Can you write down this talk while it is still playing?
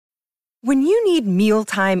When you need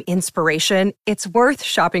mealtime inspiration, it's worth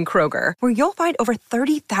shopping Kroger, where you'll find over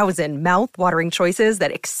 30,000 mouth-watering choices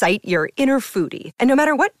that excite your inner foodie. And no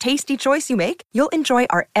matter what tasty choice you make, you'll enjoy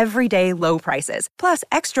our everyday low prices, plus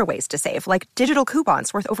extra ways to save, like digital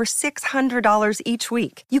coupons worth over $600 each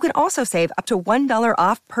week. You can also save up to $1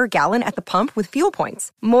 off per gallon at the pump with fuel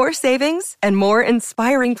points. More savings and more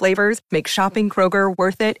inspiring flavors make shopping Kroger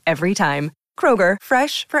worth it every time. Kroger,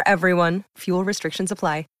 fresh for everyone. Fuel restrictions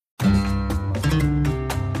apply.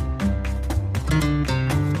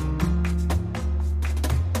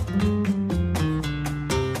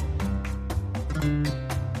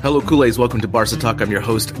 Hello, Kool-Aids. Welcome to Barca Talk. I'm your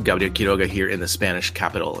host, Gabriel Quiroga, here in the Spanish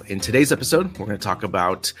capital. In today's episode, we're going to talk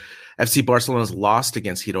about FC Barcelona's loss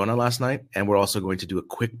against Girona last night, and we're also going to do a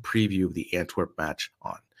quick preview of the Antwerp match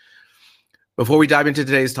on. Before we dive into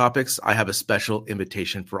today's topics, I have a special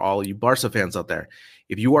invitation for all you Barca fans out there.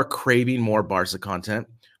 If you are craving more Barca content,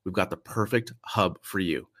 we've got the perfect hub for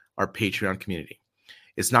you, our Patreon community.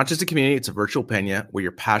 It's not just a community, it's a virtual peña where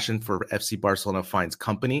your passion for FC Barcelona finds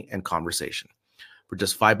company and conversation. For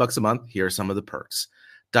just $5 a month, here are some of the perks.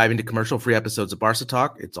 Dive into commercial-free episodes of Barca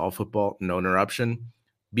Talk. It's all football, no interruption.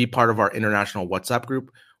 Be part of our international WhatsApp group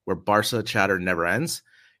where Barca chatter never ends.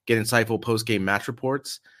 Get insightful post-game match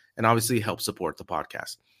reports, and obviously help support the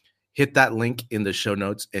podcast. Hit that link in the show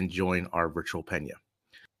notes and join our virtual peña.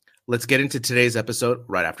 Let's get into today's episode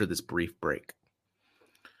right after this brief break.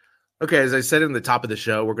 Okay, as I said in the top of the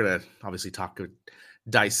show, we're going to obviously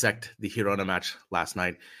dissect the Girona match last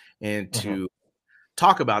night. And to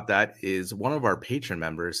talk about that is one of our patron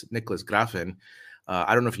members, Nicholas Graffin.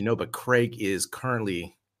 I don't know if you know, but Craig is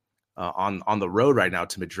currently on the road right now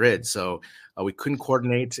to Madrid. So we couldn't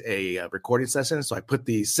coordinate a recording session. So I put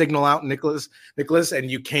the signal out, Nicholas, and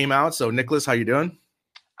you came out. So Nicholas, how you doing?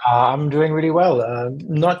 I'm doing really well.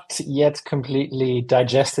 Not yet completely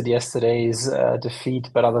digested yesterday's defeat,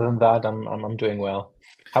 but other than that, I'm doing well.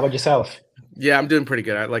 How about yourself? Yeah, I'm doing pretty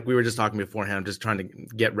good. Like we were just talking beforehand, I'm just trying to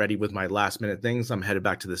get ready with my last minute things. I'm headed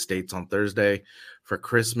back to the States on Thursday for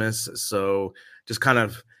Christmas. So just kind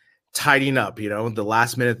of tidying up, the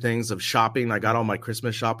last minute things of shopping. I got all my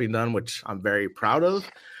Christmas shopping done, which I'm very proud of.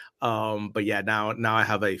 But yeah, now I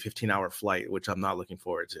have a 15-hour flight, which I'm not looking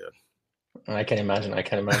forward to. I can imagine. I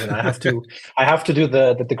have to do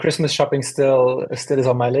the Christmas shopping still is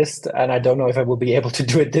on my list, and I don't know if I will be able to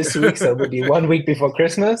do it this week. So it will be 1 week before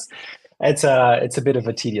Christmas. It's a bit of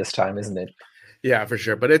a tedious time, isn't it? Yeah, for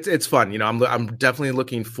sure. But it's fun. I'm definitely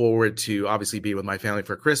looking forward to obviously being with my family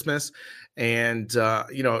for Christmas. And,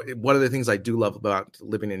 one of the things I do love about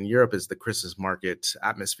living in Europe is the Christmas market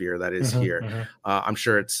atmosphere that is here. I'm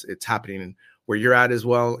sure it's happening where you're at as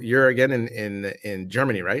well. You're again in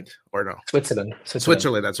Germany, right? Or no? Switzerland.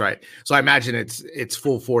 That's right. So I imagine it's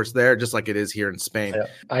full force there, just like it is here in Spain. Yeah.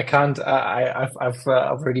 I can't. I've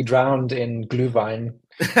already drowned in Glühwein.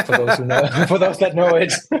 For those who know, for those that know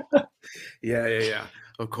it. Yeah.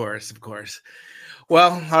 Of course.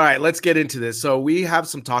 Well, all right, let's get into this. So we have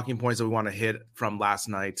some talking points that we want to hit from last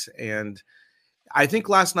night. And I think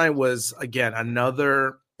last night was, again,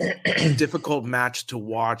 another difficult match to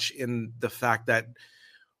watch in the fact that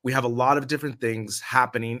we have a lot of different things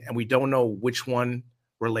happening and we don't know which one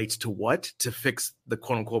relates to what to fix the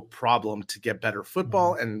quote unquote problem to get better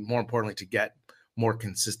football and more importantly, to get more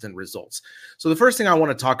consistent results. So the first thing I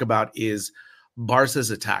want to talk about is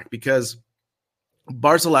Barca's attack, because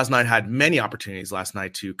Barca last night had many opportunities last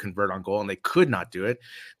night to convert on goal and they could not do it.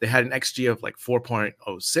 They had an XG of like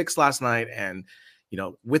 4.06 last night. And,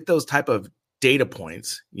 with those type of data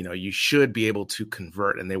points, you should be able to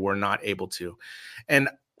convert and they were not able to. And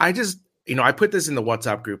I just, I put this in the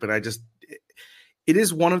WhatsApp group and it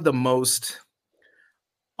is one of the most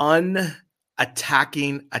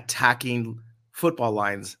attacking football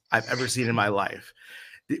lines I've ever seen in my life.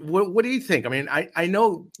 What do you think? I mean, I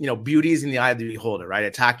know, beauty is in the eye of the beholder, right?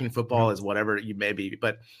 Attacking football is whatever you may be.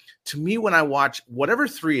 But to me, when I watch whatever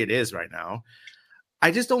three it is right now, I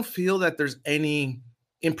just don't feel that there's any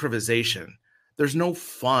improvisation. There's no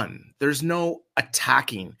fun. There's no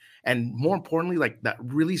attacking. And more importantly, like that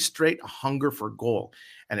really straight hunger for goal.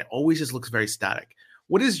 And it always just looks very static.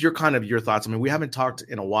 What is your thoughts? I mean, we haven't talked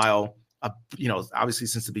in a while, obviously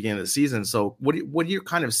since the beginning of the season. So what are you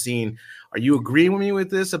kind of seeing? Are you agreeing with me with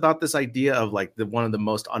this about this idea of like one of the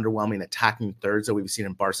most underwhelming attacking thirds that we've seen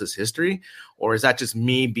in Barca's history? Or is that just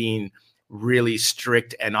me being really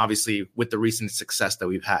strict and obviously with the recent success that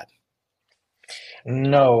we've had?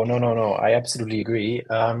 No. I absolutely agree.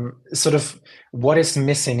 Sort of what is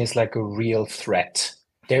missing is like a real threat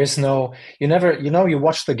There's no, you never, you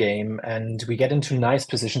watch the game and we get into nice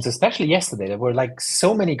positions, especially yesterday. There were like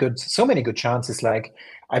so many good chances. Like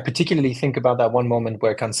I particularly think about that one moment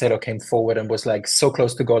where Cancelo came forward and was like so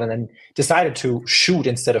close to goal and then decided to shoot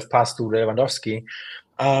instead of pass to Lewandowski.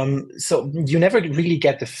 So you never really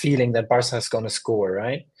get the feeling that Barca is going to score,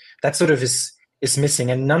 right? That sort of is missing,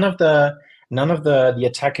 and none of the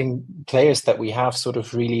attacking players that we have sort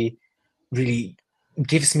of really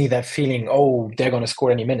gives me that feeling, oh, they're going to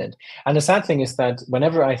score any minute. And the sad thing is that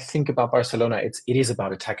whenever I think about Barcelona, it is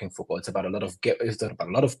about attacking football. It's about a lot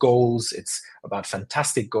of goals. It's about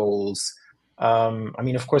fantastic goals. I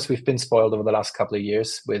mean, of course, we've been spoiled over the last couple of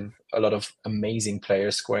years with a lot of amazing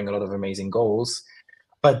players scoring a lot of amazing goals.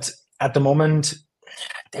 But at the moment,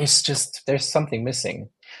 there's something missing,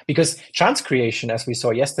 because chance creation, as we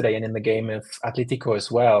saw yesterday and in the game of Atletico as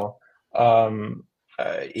well,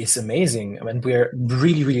 is amazing. I mean, we're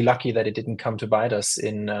really, really lucky that it didn't come to bite us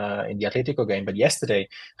in the Atletico game. But yesterday,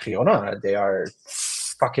 Girona, they are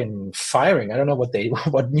fucking firing. I don't know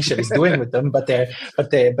what Michel is doing with them, but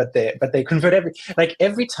they convert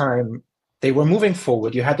every time they were moving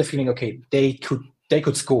forward. You had the feeling, okay, they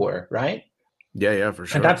could score, right? Yeah, for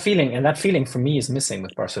sure. And that feeling for me is missing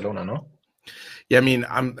with Barcelona, no? Yeah, I mean,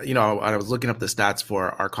 I was looking up the stats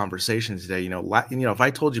for our conversation today. If I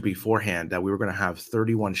told you beforehand that we were going to have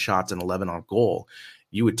 31 shots and 11 on goal,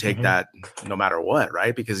 you would take that no matter what,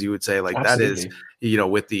 right? Because you would say like Absolutely. That is,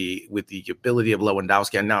 with the ability of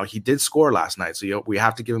Lewandowski. And now he did score last night, so we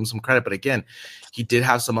have to give him some credit. But again, he did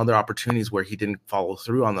have some other opportunities where he didn't follow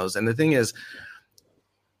through on those. And the thing is,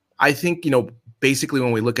 I think, basically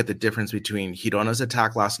when we look at the difference between Girona's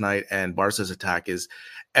attack last night and Barca's attack is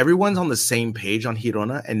everyone's on the same page on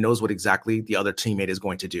Girona and knows what exactly the other teammate is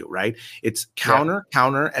going to do, right? It's counter,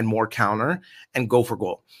 and more counter and go for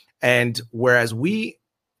goal. And whereas we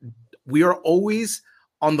are always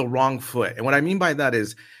on the wrong foot. And what I mean by that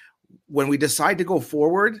is when we decide to go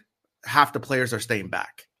forward, half the players are staying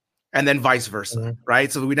back and then vice versa,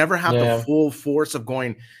 right? So we never have the full force of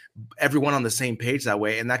going everyone on the same page that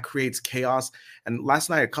way, and that creates chaos. And last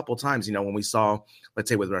night, a couple of times, when we saw, let's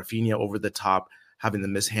say with Rafinha over the top, having the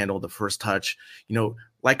mishandle, the first touch,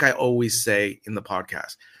 like I always say in the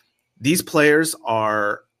podcast, these players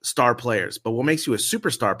are star players, but what makes you a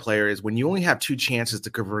superstar player is when you only have two chances to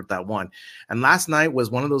convert that one. And last night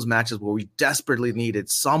was one of those matches where we desperately needed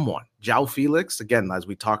someone. João Felix, again, as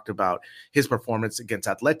we talked about his performance against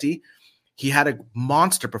Atleti, he had a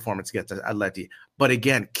monster performance against Atleti, but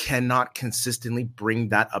again, cannot consistently bring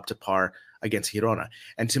that up to par against Girona.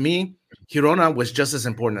 And to me, Girona was just as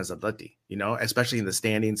important as Atleti, especially in the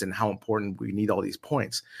standings and how important we need all these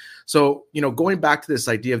points. So, going back to this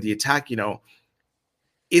idea of the attack,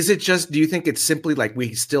 is it just, do you think it's simply like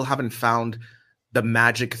we still haven't found the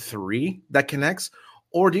magic three that connects?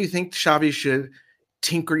 Or do you think Xavi should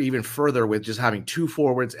tinker even further with just having two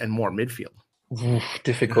forwards and more midfield?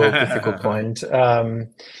 Difficult point. The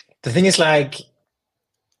thing is, like,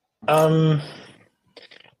 I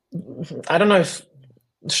don't know if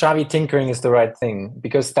Xavi tinkering is the right thing,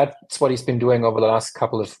 because that's what he's been doing over the last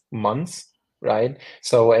couple of months, right?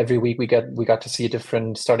 So every week we got to see a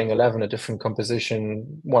different starting 11, a different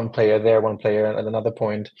composition, one player there, one player at another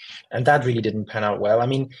point, and that really didn't pan out well. I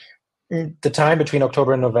mean, the time between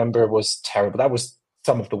October and November was terrible. That was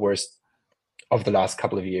some of the worst of the last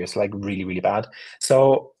couple of years, like really, really bad.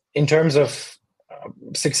 So in terms of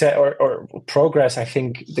success or progress, I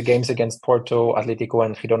think the games against Porto, Atletico,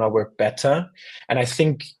 and Girona were better. And I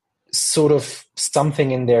think sort of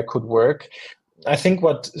something in there could work. I think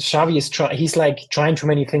what Xavi is he's like trying too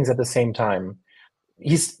many things at the same time.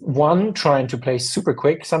 He's trying to play super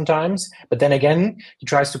quick sometimes, but then again, he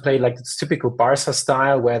tries to play like this typical Barca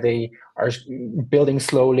style where they are building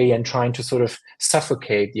slowly and trying to sort of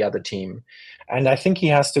suffocate the other team. And I think he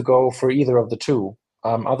has to go for either of the two.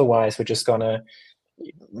 Otherwise, we're just gonna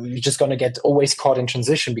get always caught in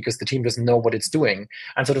transition because the team doesn't know what it's doing.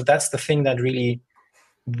 And sort of that's the thing that really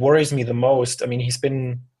worries me the most. I mean, he's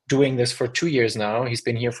been doing this for 2 years now. He's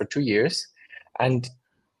been here for 2 years, and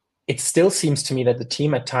it still seems to me that the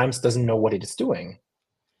team at times doesn't know what it is doing.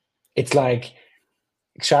 It's like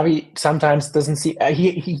Xavi sometimes doesn't see.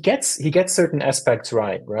 He gets certain aspects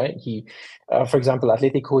right. He, for example,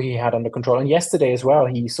 Atletico he had under control, and yesterday as well,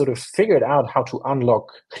 he sort of figured out how to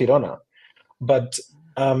unlock Girona. But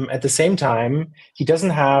at the same time, he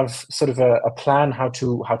doesn't have sort of a plan how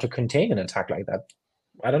to contain an attack like that.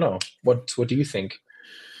 I don't know. What do you think?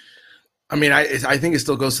 I mean, I think it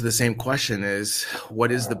still goes to the same question: is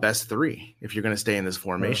what is the best three if you're going to stay in this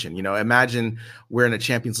formation? Imagine we're in a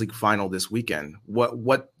Champions League final this weekend.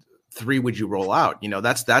 What three would you roll out?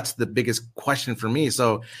 That's the biggest question for me.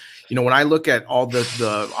 So, when I look at all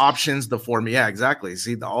the options, exactly.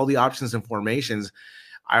 See all the options and formations,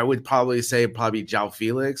 I would probably say João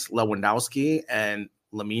Felix, Lewandowski, and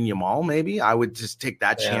Lamine Yamal. Maybe I would just take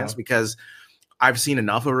that chance because I've seen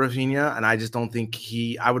enough of Rafinha, and I just don't think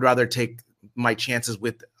I would rather take my chances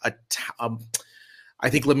with I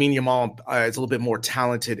think Lamine Yamal is a little bit more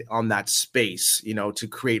talented on that space, to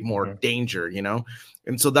create more danger,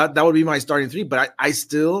 And so that would be my starting three, but I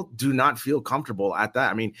still do not feel comfortable at that.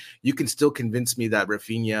 I mean, you can still convince me that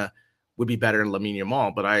Rafinha would be better than Lamine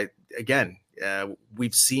Yamal, but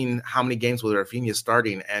we've seen how many games with Rafinha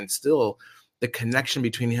starting, and still the connection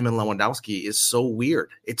between him and Lewandowski is so weird.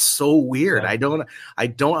 It's so weird. Yeah. I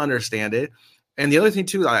don't understand it. And the other thing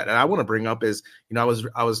too that I want to bring up is, I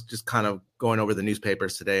was just kind of going over the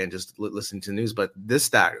newspapers today and just listening to the news, but this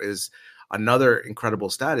stat is another incredible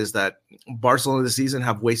stat, is that Barcelona this season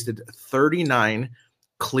have wasted 39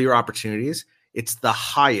 clear opportunities. It's the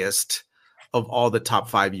highest of all the top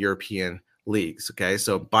 5 European leagues. Okay.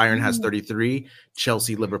 So Bayern has 33,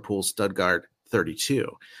 Chelsea, Liverpool, Stuttgart, 32.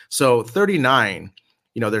 So 39,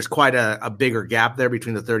 there's quite a bigger gap there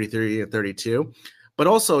between the 33 and 32. But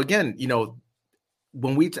also, again,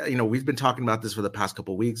 when we've been talking about this for the past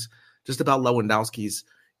couple of weeks, just about Lewandowski's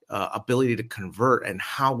ability to convert and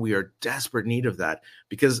how we are desperate need of that.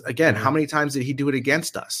 Because again, how many times did he do it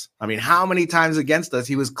against us? I mean, how many times against us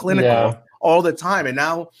he was clinical all the time, and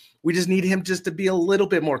now we just need him just to be a little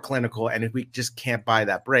bit more clinical, and if we just can't buy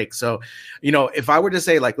that break. So, if I were to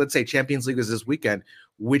say, like, let's say Champions League is this weekend,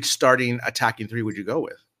 which starting attacking three would you go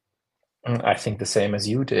with? I think the same as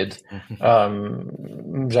you did.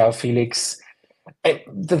 João Felix.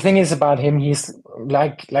 The thing is about him, he's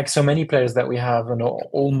like so many players that we have, an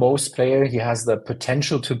almost player. He has the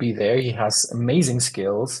potential to be there. He has amazing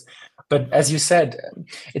skills. But as you said,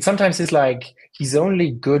 it sometimes is like he's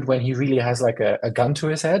only good when he really has like a gun to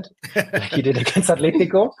his head, like he did against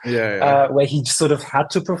Atletico, where he sort of had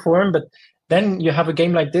to perform. But then you have a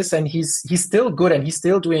game like this, and he's still good, and he's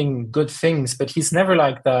still doing good things, but he's never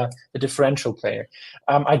like the differential player.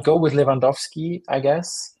 I'd go with Lewandowski, I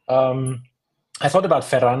guess. I thought about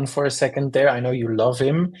Ferran for a second there. I know you love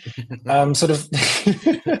him. Sort of.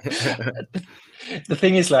 The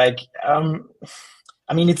thing is, like,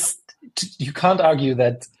 I mean, you can't argue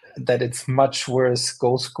that it's much worse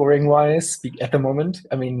goal scoring wise at the moment.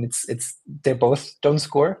 I mean, they both don't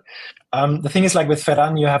score. The thing is, like with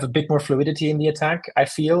Ferran, you have a bit more fluidity in the attack. I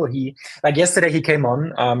feel yesterday he came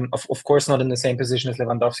on, of course not in the same position as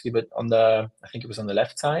Lewandowski, but I think it was on the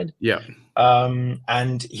left side. Yeah.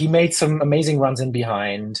 And he made some amazing runs in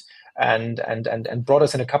behind and brought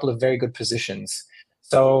us in a couple of very good positions.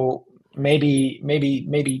 So maybe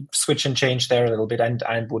switch and change there a little bit, and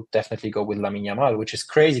I would definitely go with Lamine Yamal, which is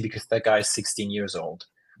crazy because that guy is 16 years old.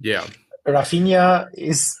 Yeah. Rafinha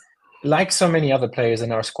is, like so many other players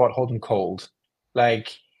in our squad, holding cold.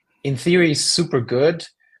 Like, in theory, he's super good,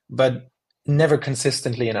 but never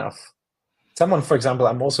consistently enough. Someone, for example,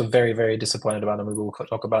 I'm also very, very disappointed about, and we will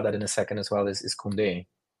talk about that in a second as well, is Koundé.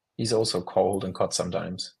 He's also cold and caught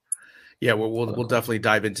sometimes. Yeah, we'll definitely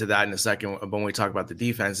dive into that in a second when we talk about the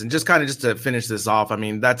defense. And just to finish this off, I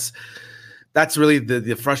mean, that's really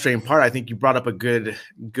the frustrating part. I think you brought up a good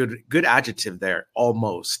adjective there,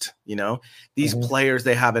 almost. These players,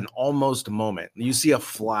 they have an almost moment. You see a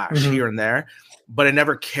flash here and there, but it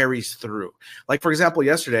never carries through. Like, for example,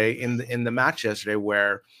 yesterday in the match yesterday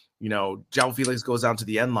where, João Felix goes down to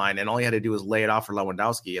the end line and all he had to do was lay it off for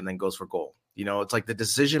Lewandowski and then goes for goal. It's like the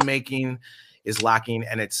decision making is lacking,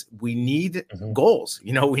 and we need goals.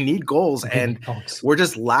 We need goals, and we're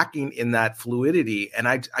just lacking in that fluidity. And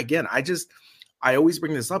I always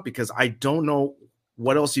bring this up because I don't know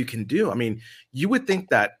what else you can do. I mean, you would think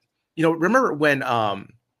that, remember when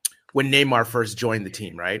Neymar first joined the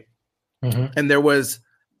team, right? And there was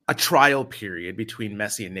a trial period between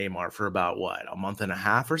Messi and Neymar for about a month and a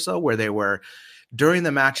half or so, where they were during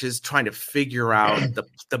the matches trying to figure out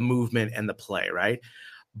the movement and the play, right?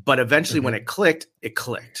 But eventually when it clicked,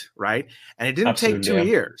 right? And it didn't take 2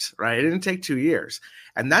 years, right? It didn't take 2 years.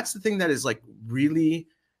 And that's the thing that is like really,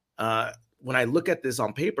 when I look at this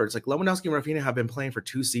on paper, it's like Lewandowski and Rafinha have been playing for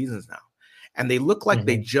 2 seasons now. And they look like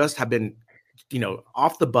they just have been,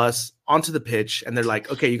 off the bus, onto the pitch, and they're like,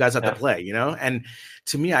 okay, you guys have to play, And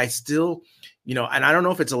to me, I still, and I don't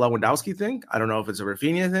know if it's a Lewandowski thing. I don't know if it's a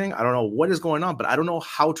Rafinha thing. I don't know what is going on, but I don't know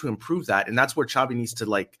how to improve that. And that's where Xavi needs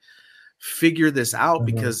to figure this out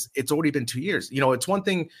because it's already been 2 years. It's one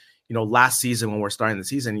thing, last season when we're starting the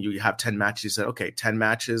season, you have 10 matches. You said, okay, 10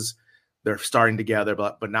 matches, they're starting together,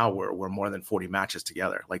 but now we're more than 40 matches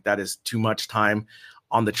together. Like, that is too much time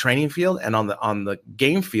on the training field and on the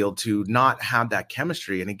game field to not have that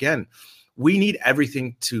chemistry. And again, we need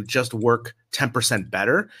everything to just work 10%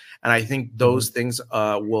 better. And I think those things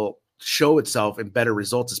will show itself in better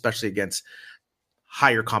results, especially against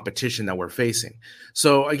higher competition that we're facing.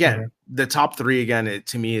 So again, the top three, again,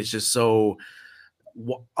 to me is just so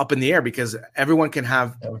up in the air because everyone can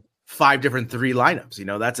have 5 different 3 lineups. You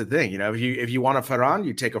know, that's the thing. You know, if you want a Ferran,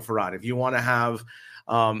 you take a Ferran. If you want to have,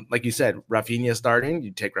 like you said, Rafinha starting,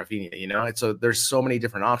 you take Rafinha. You know, and so there's so many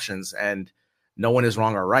different options, and no one is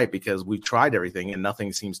wrong or right because we've tried everything and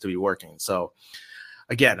nothing seems to be working. So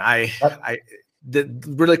again,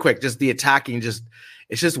 really quick, just the attacking,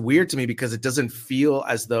 it's just weird to me because it doesn't feel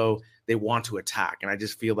as though they want to attack, and I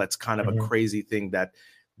just feel that's kind of a crazy thing that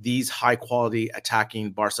these high quality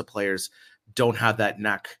attacking Barca players don't have that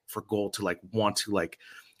knack for goal to like want to like,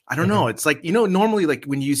 I don't know. It's like, you know, normally like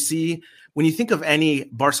when you think of any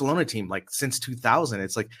Barcelona team, like since 2000,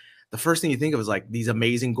 it's like the first thing you think of is like these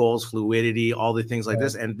amazing goals, fluidity, all the things like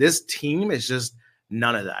this. And this team is just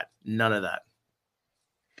none of that.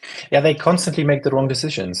 Yeah, they constantly make the wrong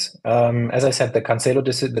decisions. As I said, the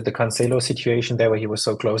Cancelo situation there where he was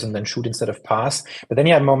so close and then shoot instead of pass. But then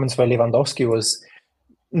you had moments where Lewandowski was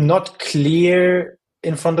not clear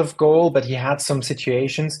in front of goal, but he had some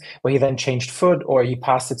situations where he then changed foot or he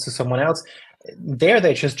passed it to someone else. There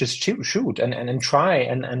they just shoot and try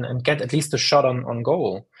and get at least a shot on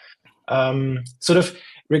goal. Sort of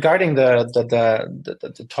regarding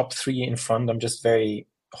the top 3 in front, I'm just very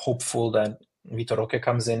hopeful that Vitor Roque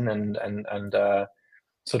comes in and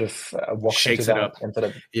sort of walks shakes into that it up. and sort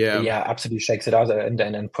of absolutely shakes it out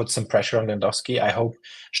and puts some pressure on Lewandowski. I hope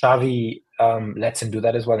Xavi lets him do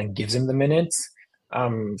that as well and gives him the minutes.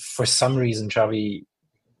 For some reason, Xavi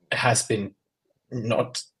has been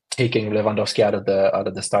not taking Lewandowski out of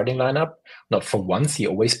the starting lineup. Not for once. He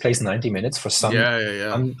always plays 90 minutes for some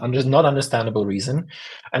just not understandable reason.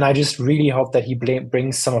 And I just really hope that he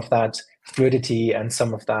brings some of that fluidity and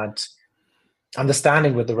some of that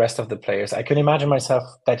understanding with the rest of the players. I can imagine myself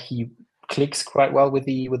that he clicks quite well with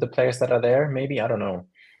the players that are there. Maybe, I don't know.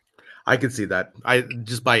 I could see that. I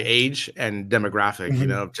just by age and demographic, you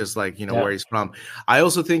know, just like, you know, where he's from. I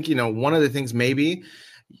also think, you know, one of the things maybe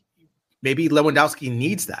Lewandowski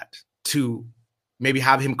needs that to maybe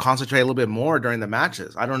have him concentrate a little bit more during the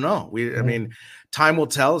matches. I don't know. I mean, time will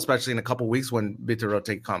tell, especially in a couple of weeks when Vitor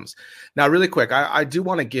Roque comes. Now, really quick, I do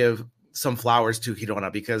want to give some flowers to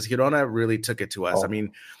Girona because Girona really took it to us. I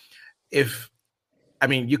mean,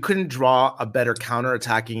 you couldn't draw a better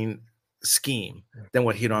counterattacking scheme than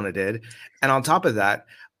what Girona did. And on top of that,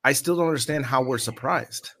 I still don't understand how we're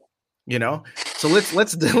surprised, you know? So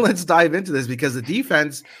let's dive into this because the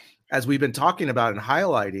defense, as we've been talking about and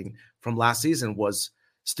highlighting from last season, was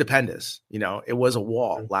stupendous. You know, it was a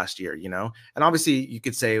wall last year, you know, and obviously you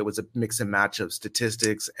could say it was a mix and match of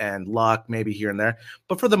statistics and luck, maybe here and there.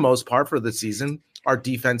 But for the most part, for the season, our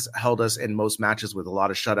defense held us in most matches with a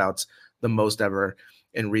lot of shutouts, the most ever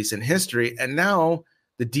in recent history. And now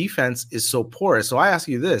the defense is so porous. So I ask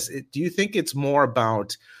you this, do you think it's more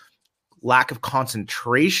about lack of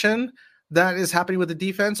concentration that is happening with the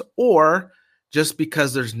defense, or just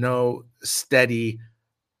because there's no steady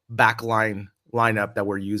backline lineup that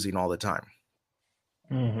we're using all the time?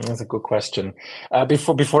 That's a good question.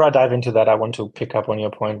 Before I dive into that, I want to pick up on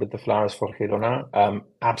your point with the flowers for Girona.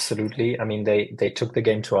 Absolutely. I mean, they took the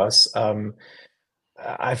game to us.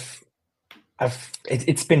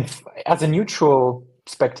 It's been, as a neutral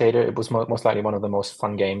spectator, it was most likely one of the most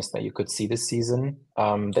fun games that you could see this season.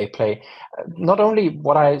 They play not only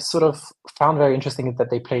what I sort of found very interesting is that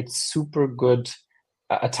they played super good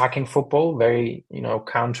attacking football, very, you know,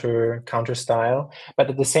 counter style, but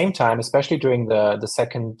at the same time, especially during the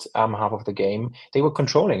second half of the game, they were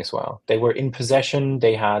controlling as well. They were in possession.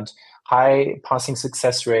 They had high passing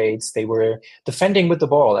success rates. They were defending with the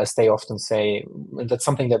ball, as they often say. That's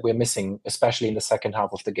something that we're missing, especially in the second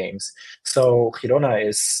half of the games. So Girona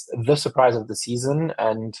is the surprise of the season,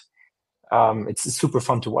 and it's super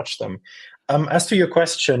fun to watch them. As to your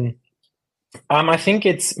question, I think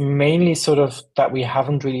it's mainly sort of that we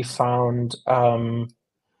haven't really found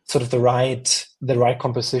sort of the right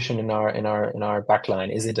composition in our back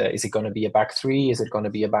line. Is it going to be a back 3? Is it going to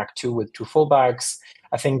be a back 2 with 2 fullbacks?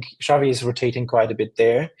 I think Xavi is rotating quite a bit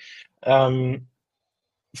there.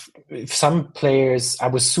 Some players, I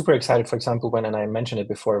was super excited, for example, and I mentioned it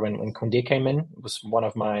before, when Koundé came in. It was one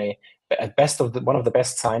of the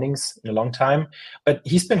best signings in a long time. But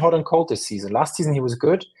he's been hot and cold this season. Last season he was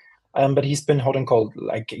good, but he's been hot and cold.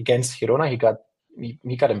 Like against Girona, he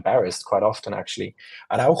got embarrassed quite often, actually.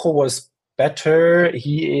 Araujo was better.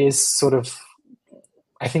 He is sort of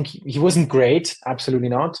I think he wasn't great, absolutely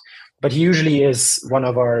not, but he usually is one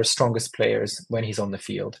of our strongest players when he's on the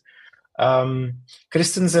field.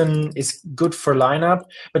 Christensen is good for lineup,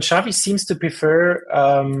 but Xavi seems to prefer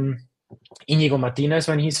Inigo Martinez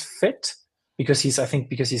when he's fit because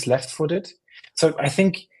he's left-footed. So I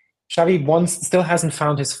think Xavi still hasn't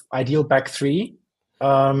found his ideal back three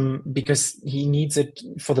because he needs it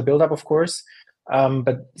for the build-up, of course.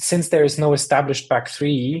 But since there is no established back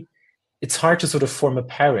three, it's hard to sort of form a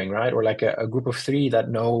pairing, right? Or like a group of three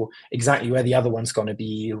that know exactly where the other one's going to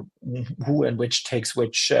be, who and which takes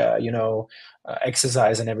which,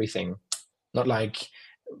 exercise and everything. Not like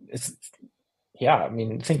it's, yeah. I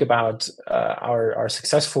mean, think about our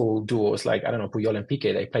successful duos, like, I don't know, Puyol and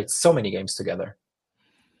Piqué. They played so many games together.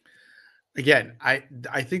 Again, I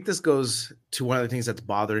think this goes to one of the things that's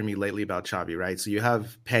bothering me lately about Xavi, right? So you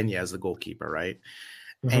have Peña as the goalkeeper, right?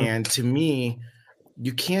 Mm-hmm. And to me,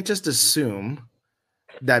 you can't just assume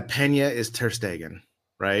that Peña is Ter Stegen,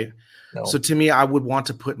 right? No. So to me, I would want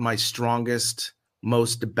to put my strongest,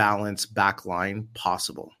 most balanced back line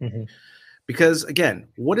possible. Mm-hmm. Because again,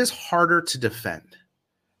 what is harder to defend?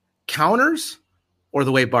 Counters or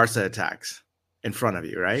the way Barca attacks in front of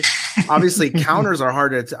you, right? Obviously, counters are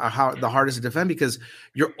the hardest to defend because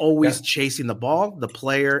you're always chasing the ball, the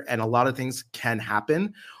player, and a lot of things can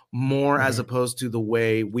happen more as opposed to the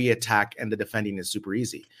way we attack, and the defending is super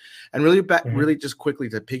easy. And really just quickly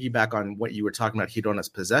to piggyback on what you were talking about, Girona's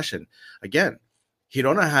possession. Again,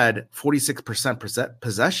 Girona had 46%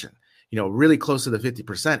 possession, really close to the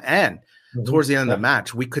 50%. And towards the end of the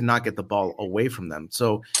match, we could not get the ball away from them.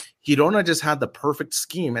 So Girona just had the perfect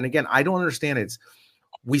scheme. And again, I don't understand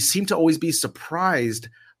we seem to always be surprised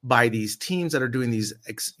by these teams that are doing these,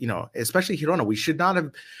 especially Girona. We should not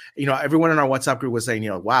have, everyone in our WhatsApp group was saying,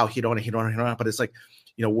 wow, Girona. But it's like,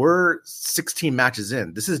 we're 16 matches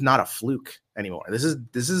in. This is not a fluke anymore. This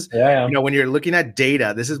is when you're looking at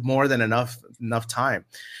data, this is more than enough time.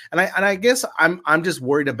 And I guess I'm just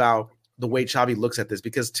worried about the way Xavi looks at this,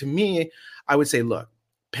 because to me, I would say, look,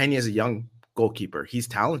 Peña is a young goalkeeper. He's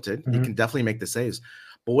talented. He can definitely make the saves.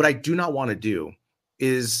 But what I do not want to do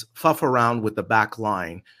is fuff around with the back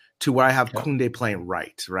line to where I have Koundé playing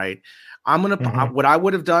right. I'm going to, what I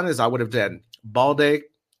would have done is I would have done Balde,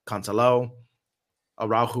 Cancelo,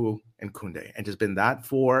 Araujo, and Koundé, and just been that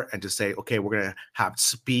four, and just say, okay, we're going to have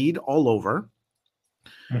speed all over.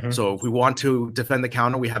 So if we want to defend the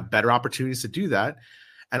counter, we have better opportunities to do that.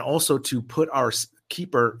 And also to put our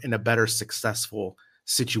keeper in a better successful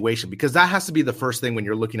situation, because that has to be the first thing when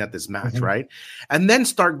you're looking at this match, right? And then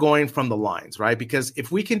start going from the lines, right? Because if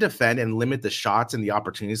we can defend and limit the shots and the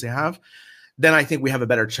opportunities they have, then I think we have a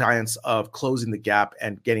better chance of closing the gap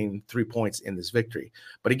and getting 3 points in this victory.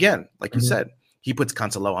 But again, like you said, he puts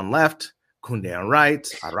Cancelo on left, Koundé on right,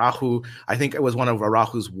 Araujo. I think it was one of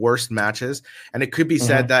Araujo's worst matches. And it could be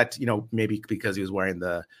said that, maybe because he was wearing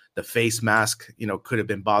the face mask, could have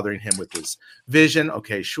been bothering him with his vision.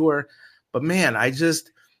 Okay, sure. But man, I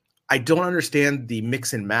don't understand the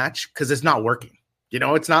mix and match, because it's not working.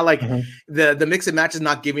 It's not like the mix and match is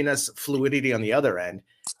not giving us fluidity on the other end.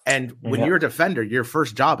 And when you're a defender, your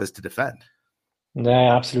first job is to defend.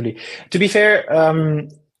 Yeah, absolutely. To be fair,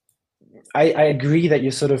 I agree that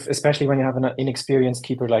you sort of, especially when you have an inexperienced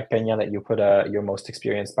keeper like Peña, that you put your most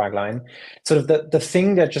experienced back line. Sort of the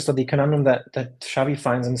thing that just the conundrum that Xavi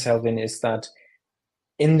finds himself in is that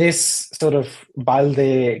in this sort of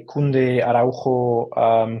Balde, Koundé, Araujo,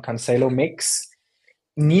 Cancelo mix,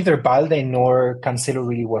 neither Balde nor Cancelo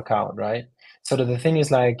really work out, right? So the thing is,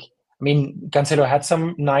 Cancelo had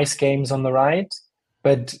some nice games on the right,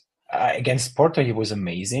 but against Porto, he was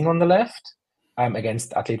amazing on the left.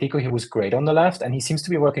 Against Atletico, he was great on the left, and he seems to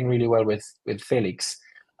be working really well with Felix.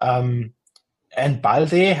 And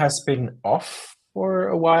Balde has been off for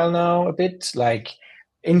a while now, a bit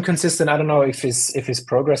inconsistent. I don't know if his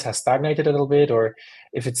progress has stagnated a little bit, or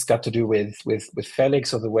if it's got to do with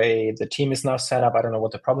Felix or the way the team is now set up. I don't know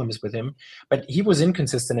what the problem is with him, but he was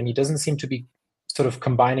inconsistent, and he doesn't seem to be sort of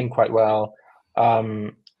combining quite well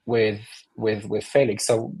with Felix.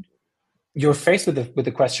 So you're faced with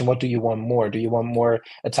the question: what do you want more? Do you want more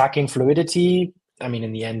attacking fluidity? I mean,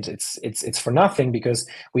 in the end, it's for nothing, because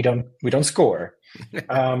we don't score.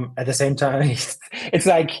 At the same time, it's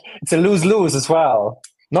a lose-lose as well.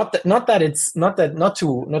 Not to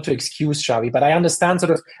excuse Xavi, but I understand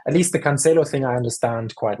sort of, at least the Cancelo thing I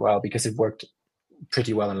understand quite well, because it worked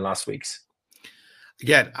pretty well in the last weeks.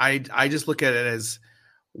 Again, I just look at it as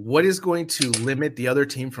what is going to limit the other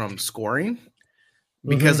team from scoring,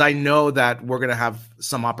 because I know that we're going to have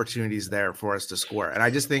some opportunities there for us to score. And I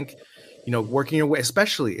just think working your way,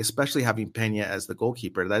 especially having Pena as the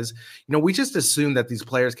goalkeeper. That is, we just assume that these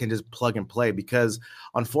players can just plug and play because,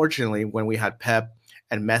 unfortunately, when we had Pep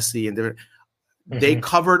and Messi and they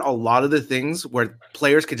covered a lot of the things where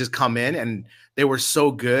players could just come in and they were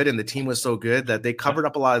so good and the team was so good that they covered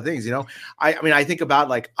up a lot of things. I think about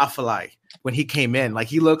like Afellay when he came in, like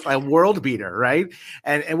he looked like a world beater, right?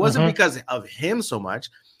 And it wasn't because of him so much.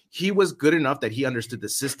 He was good enough that he understood the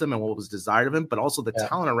system and what was desired of him, but also the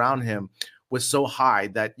talent around him was so high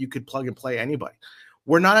that you could plug and play anybody.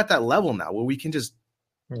 We're not at that level now where we can just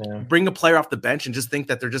bring a player off the bench and just think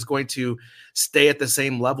that they're just going to stay at the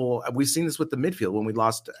same level. We've seen this with the midfield when we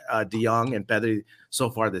lost De Jong and Pedri so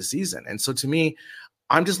far this season. And so to me,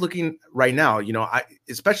 I'm just looking right now,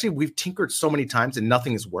 especially we've tinkered so many times and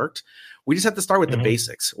nothing has worked. We just have to start with the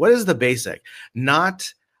basics. What is the basic?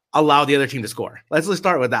 Not allow the other team to score. Let's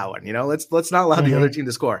start with that one. Let's not allow the other team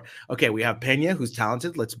to score. Okay, we have Pena, who's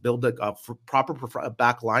talented. Let's build a proper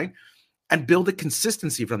back line and build a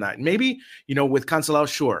consistency from that. Maybe, with Cancelo,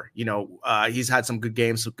 sure, he's had some good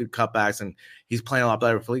games, some good cutbacks, and he's playing a lot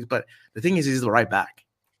better for leagues. But the thing is, he's the right back.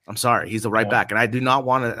 I'm sorry, he's the right back, and I do not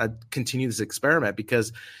want to continue this experiment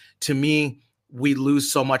because, to me, we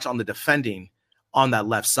lose so much on the defending on that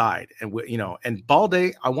left side. And and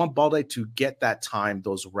Balde, I want Balde to get that time,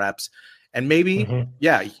 those reps. And maybe,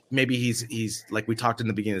 maybe he's like we talked in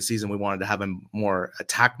the beginning of the season, we wanted to have him more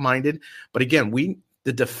attack minded. But again,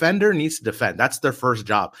 the defender needs to defend. That's their first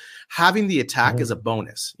job. Having the attack is a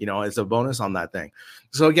bonus, it's a bonus on that thing.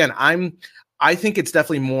 So again, I think it's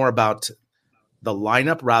definitely more about the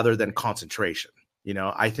lineup rather than concentration.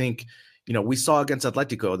 I think, we saw against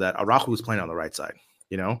Atletico that Araujo was playing on the right side.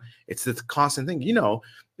 It's the constant thing,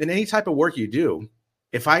 in any type of work you do,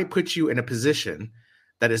 if I put you in a position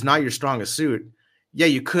that is not your strongest suit,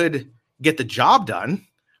 you could get the job done,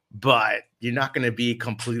 but you're not going to be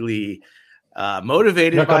completely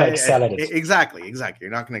motivated. You're not going to excel at it. Exactly. You're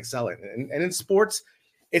not going to excel at it. And in sports,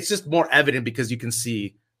 it's just more evident because you can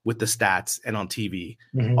see with the stats and on TV,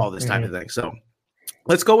 all this type of thing. So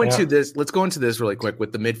let's go into this. Let's go into this really quick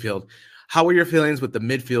with the midfield. How were your feelings with the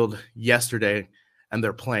midfield yesterday and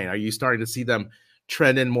they're playing? Are you starting to see them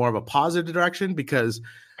trend in more of a positive direction? Because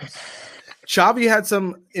Xavi had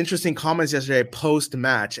some interesting comments yesterday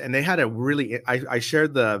post-match, and they had I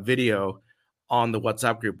shared the video on the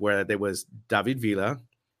WhatsApp group where there was David Villa,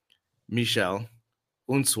 Michel,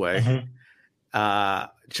 Unsue,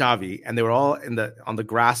 Xavi, and they were all on the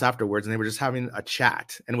grass afterwards, and they were just having a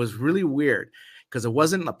chat. And it was really weird because it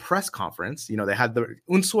wasn't a press conference. They had the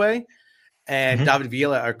Unsue and David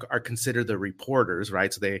Villa are considered the reporters,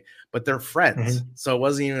 right? But they're friends. So it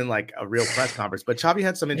wasn't even like a real press conference. But Xavi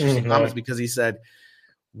had some interesting comments because he said,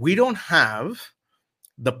 we don't have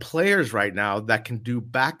the players right now that can do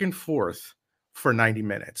back and forth for 90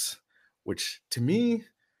 minutes, which to me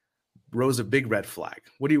rose a big red flag.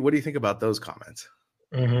 What do you think about those comments?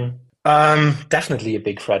 Definitely a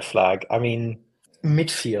big red flag. I mean,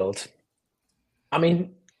 midfield. I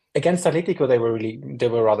mean, against Atletico, they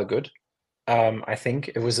were rather good. I think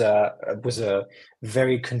it was a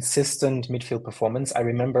very consistent midfield performance. I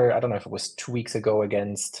remember, I don't know if it was 2 weeks ago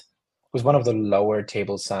it was one of the lower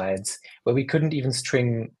table sides where we couldn't even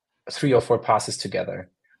string 3 or 4 passes together.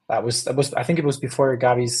 That was I think it was before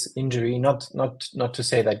Gavi's injury. Not to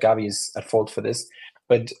say that Gavi is at fault for this,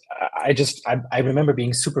 but I remember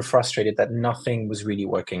being super frustrated that nothing was really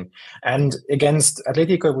working. And against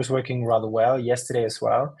Atletico, it was working rather well yesterday as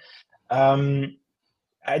well.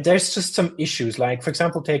 There's just some issues. Like, for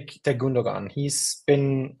example, take Gundogan. He's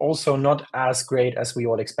been also not as great as we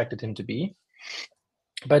all expected him to be.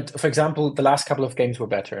 But for example, the last couple of games were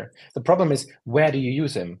better. The problem is, where do you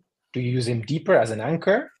use him? Do you use him deeper as an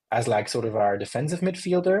anchor, as like sort of our defensive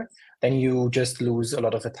midfielder? Then you just lose a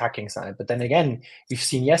lot of attacking side. But then again, we've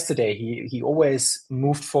seen yesterday, he always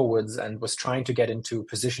moved forwards and was trying to get into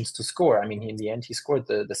positions to score. I mean, in the end, he scored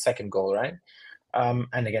the second goal, right?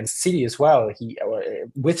 And against City as well,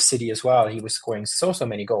 with City as well, he was scoring so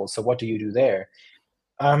many goals. So what do you do there?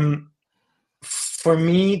 For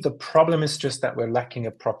me, the problem is just that we're lacking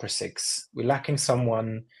a proper 6. We're lacking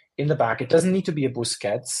someone in the back. It doesn't need to be a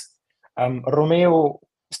Busquets. Romeo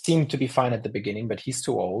seemed to be fine at the beginning, but he's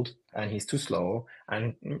too old and he's too slow,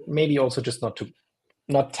 and maybe also just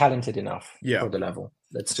not talented enough for the level.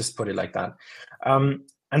 Let's just put it like that. And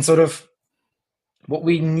sort of what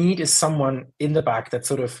we need is someone in the back that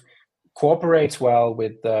sort of cooperates well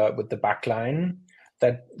with the back line,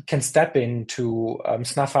 that can step in to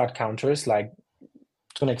snuff out counters, like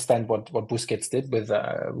to an extent what Busquets did with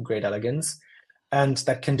great elegance, and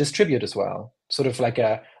that can distribute as well. sort of like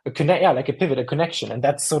a connect, like a pivot, a connection, and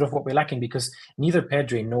that's sort of what we're lacking because neither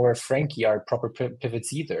Pedri nor Frankie are proper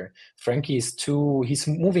pivots either. Frankie is he's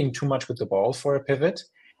moving too much with the ball for a pivot,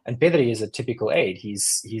 and Pedri is a typical eight.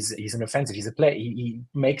 He's an offensive. He's a play. He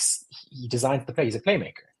designs the play. He's a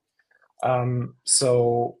playmaker.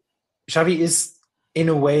 So Xavi is in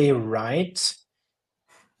a way right,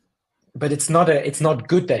 but it's not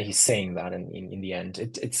good that he's saying that in the end.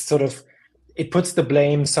 It's sort of, it puts the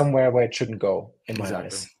blame somewhere where it shouldn't go in my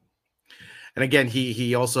eyes. And again,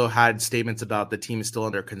 he also had statements about the team is still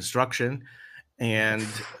under construction. And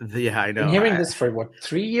I know. Been hearing this for what,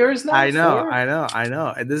 3 years now? I know. 4? I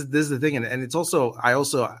know. And this is the thing. And it's also, I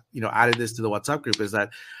also, added this to the WhatsApp group is that,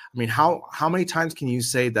 I mean, how many times can you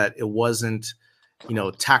say that it wasn't,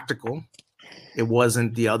 tactical? It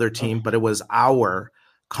wasn't the other team, but it was our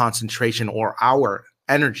concentration or our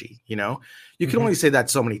energy. You can only say that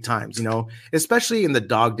so many times, especially in the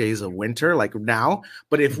dog days of winter, like now.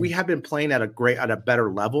 But if we had been playing at a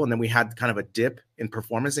better level, and then we had kind of a dip in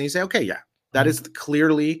performance, and you say, okay, yeah, that is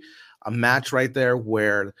clearly a match right there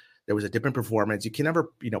where there was a dip in performance. You can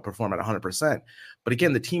never, perform at 100%. But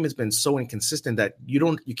again, the team has been so inconsistent that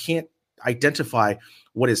you can't identify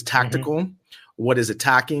what is tactical, what is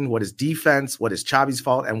attacking, what is defense, what is Xavi's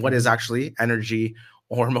fault, and what is actually energy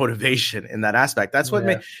or motivation in that aspect. That's what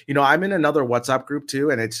I'm in another WhatsApp group too.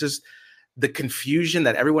 And it's just the confusion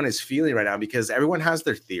that everyone is feeling right now because everyone has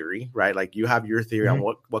their theory, right? Like you have your theory on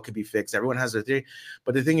what could be fixed. Everyone has their theory.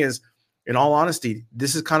 But the thing is, in all honesty,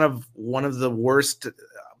 this is kind of one of the worst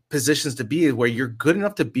positions to be where you're good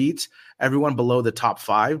enough to beat everyone below the top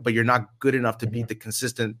 5, but you're not good enough to beat the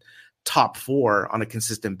consistent top 4 on a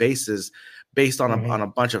consistent basis based on a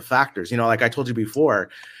bunch of factors. Like I told you before,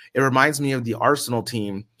 it reminds me of the Arsenal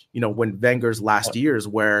team, when Wenger's last years,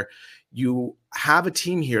 where you have a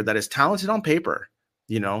team here that is talented on paper,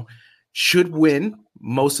 should win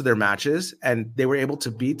most of their matches, and they were able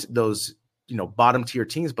to beat those, bottom tier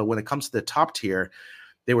teams. But when it comes to the top tier,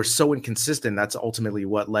 they were so inconsistent. That's ultimately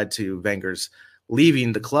what led to Wenger's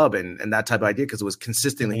leaving the club and that type of idea, because it was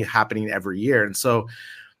consistently happening every year. And so,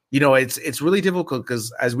 it's really difficult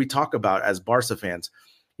because as we talk about as Barca fans,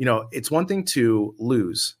 it's one thing to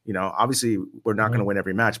lose, obviously we're not going to win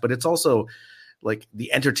every match, but it's also like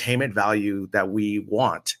the entertainment value that we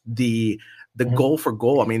want, the goal for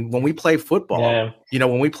goal. I mean, when we play football,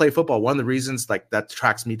 one of the reasons like that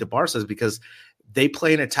attracts me to Barca is because they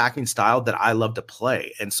play an attacking style that I love to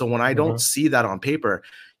play. And so when I don't see that on paper,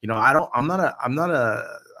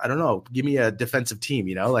 I don't know, give me a defensive team,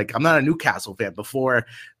 like I'm not a Newcastle fan before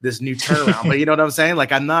this new turnaround, but you know what I'm saying? Like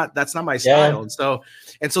that's not my style. Yeah.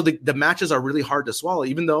 And so the matches are really hard to swallow,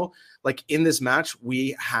 even though like in this match,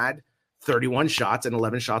 we had 31 shots and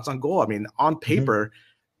 11 shots on goal. I mean, on paper,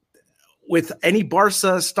 with any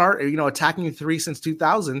Barca start, attacking 3 since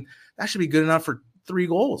 2000, that should be good enough for 3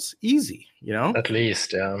 goals. Easy, At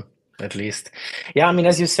least, yeah. At least. Yeah, I mean,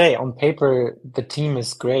 as you say, on paper, the team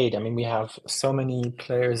is great. I mean, we have so many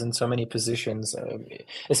players in so many positions,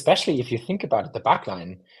 especially if you think about it, the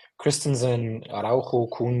backline. Christensen, Araujo,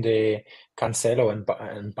 Koundé, Cancelo,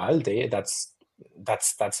 and Balde, that's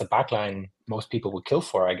a backline most people would kill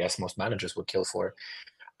for, I guess, most managers would kill for.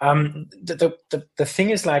 The thing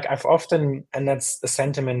is, like, I've often, and that's the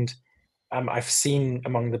sentiment I've seen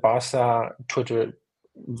among the Barca Twitter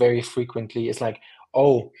very frequently, is like,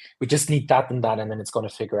 oh, we just need that, and then it's going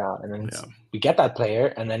to figure out. And then we get that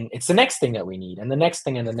player, and then it's the next thing that we need, and the next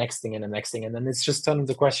thing, and the next thing, and the next thing. And then it's just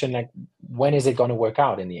the question, like, when is it going to work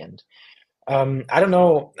out in the end? I don't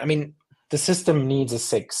know. I mean, the system needs a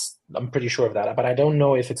 6. I'm pretty sure of that. But I don't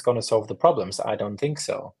know if it's going to solve the problems. I don't think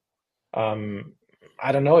so.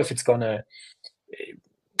 I don't know if it's going to...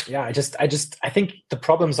 Yeah, I think the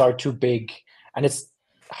problems are too big, and it's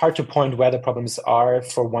hard to point where the problems are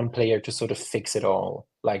for one player to sort of fix it all,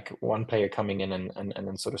 like one player coming in and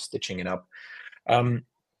then sort of stitching it up.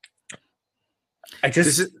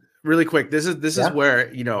 This is really quick. This is where,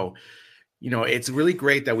 it's really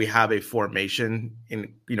great that we have a formation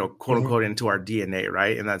in, quote unquote, into our DNA,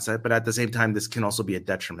 right? And that's it. But at the same time, this can also be a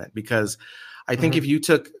detriment, because I think if you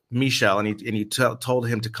took Michel and you told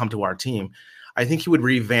him to come to our team, I think he would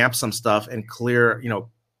revamp some stuff and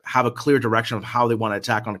have a clear direction of how they want to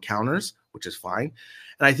attack on counters, which is fine.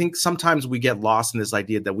 And I think sometimes we get lost in this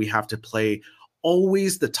idea that we have to play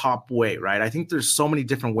always the top way, right? I think there's so many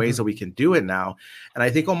different ways that we can do it now. And I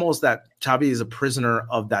think almost that Xavi is a prisoner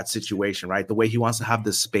of that situation, right? The way he wants to have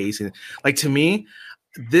this space. And like, to me,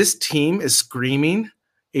 this team is screaming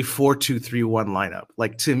a 4-2-3-1 lineup.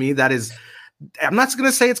 Like, to me, that is... I'm not going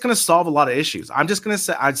to say it's going to solve a lot of issues. I'm just going to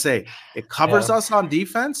say, I'd say it covers us on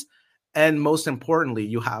defense. And most importantly,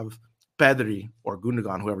 you have Pedri or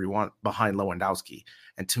Gundogan, whoever you want, behind Lewandowski.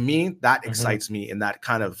 And to me, that excites me in that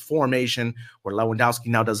kind of formation where Lewandowski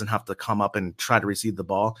now doesn't have to come up and try to receive the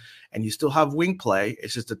ball. And you still have wing play.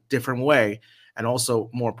 It's just a different way. And also,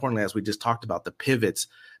 more importantly, as we just talked about, the pivots,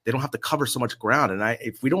 they don't have to cover so much ground. And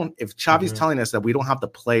if Xavi's telling us that we don't have the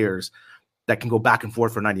players that can go back and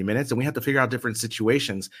forth for 90 minutes, and we have to figure out different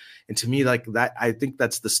situations. And to me, like that, I think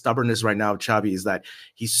that's the stubbornness right now of Xavi, is that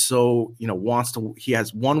he's so, he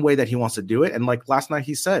has one way that he wants to do it. And like last night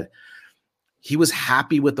he said, he was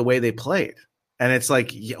happy with the way they played. And it's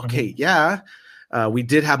like, okay, we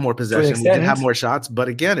did have more possession, we did have more shots, but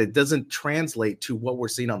again, it doesn't translate to what we're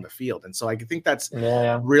seeing on the field. And so I think that's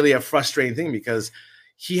really a frustrating thing, because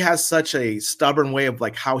he has such a stubborn way of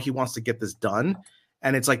like how he wants to get this done.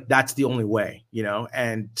 And it's like, that's the only way,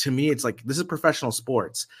 And to me, it's like, this is professional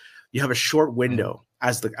sports. You have a short window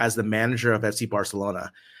as the manager of FC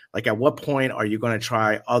Barcelona. Like, at what point are you going to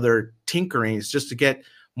try other tinkerings just to get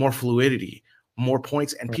more fluidity, more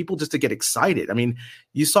points, and people just to get excited? I mean,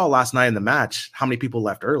 you saw last night in the match how many people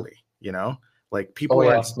left early, like people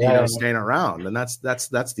weren't staying around. And that's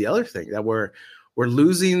the other thing, that we're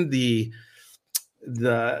losing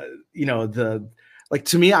like,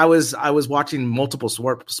 to me, I was watching multiple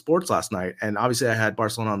sports last night, and obviously I had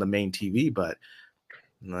Barcelona on the main TV, but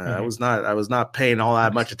I was not paying all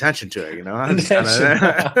that much attention to it,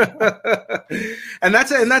 and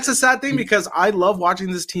that's a sad thing, because I love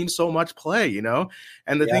watching this team so much play,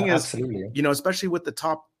 And the thing is, absolutely. Especially with the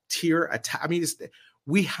top tier attack. I mean,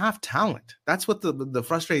 we have talent. That's what the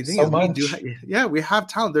frustrating thing is. We have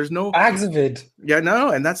talent. There's no bags of it.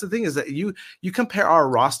 And that's the thing, is that you compare our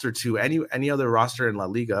roster to any other roster in La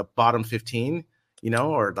Liga, bottom 15,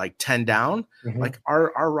 or like 10 down. Like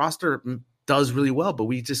our roster does really well, but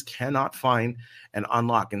we just cannot find an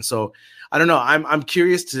unlock. And so I don't know. I'm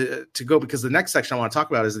curious to go, because the next section I want to talk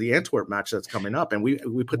about is the Antwerp match that's coming up, and we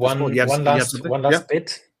put one last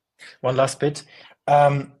bit.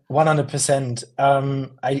 100%.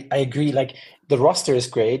 I agree. Like, the roster is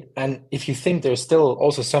great, and if you think there's still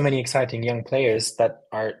also so many exciting young players that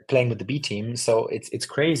are playing with the B team, so it's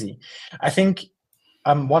crazy. I think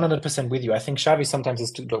I'm 100% with you. I think Xavi sometimes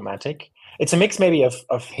is too dogmatic. It's a mix maybe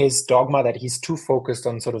of his dogma, that he's too focused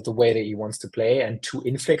on sort of the way that he wants to play and too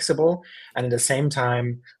inflexible, and at the same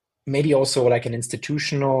time maybe also like an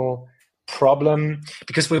institutional problem,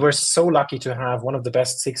 because we were so lucky to have one of the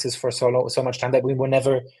best sixes for so much time that we were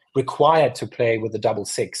never required to play with the double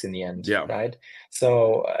six in the end. Right.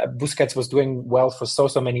 So Busquets was doing well for so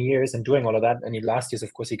many years and doing all of that, and last year,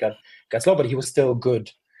 of course, he got slow, but he was still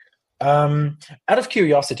good. Out of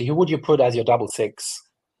curiosity, who would you put as your double six?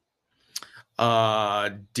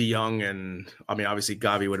 De Jong, and I mean, obviously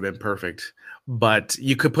Gavi would have been perfect, but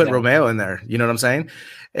you could put Romeo in there. You know what I'm saying?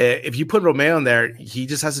 If you put Romeo in there, he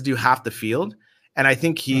just has to do half the field, and I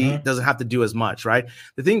think he doesn't have to do as much, right?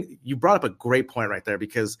 The thing, you brought up a great point right there,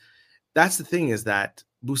 because that's the thing, is that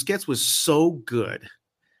Busquets was so good,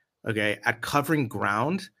 at covering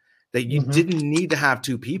ground, that you didn't need to have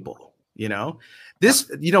two people, This,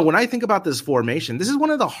 when I think about this formation, this is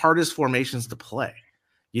one of the hardest formations to play,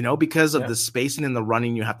 because of the spacing and the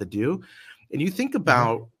running you have to do. And you think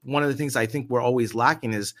about one of the things I think we're always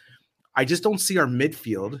lacking is, I just don't see our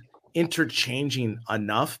midfield interchanging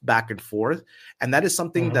enough back and forth. And that is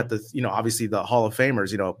something that obviously the Hall of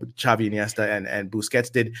Famers, Xavi, Iniesta and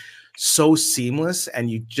Busquets did so seamless. And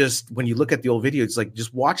when you look at the old video, it's like,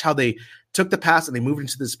 just watch how they took the pass and they moved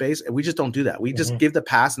into the space. And we just don't do that. We just give the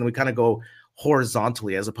pass and we kind of go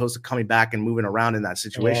horizontally, as opposed to coming back and moving around in that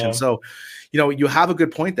situation. So, you have a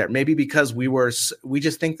good point there. Maybe because we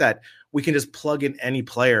just think that we can just plug in any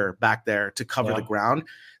player back there to cover the ground,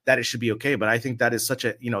 that it should be okay. But I think that is such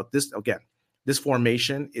a, this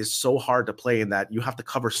formation is so hard to play, in that you have to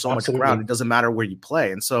cover so much ground. It doesn't matter where you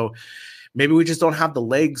play. And so maybe we just don't have the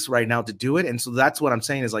legs right now to do it. And so that's what I'm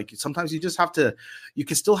saying, is like, sometimes you just have to, you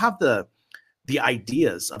can still have the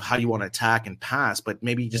ideas of how you want to attack and pass, but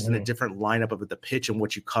maybe just in a different lineup of the pitch and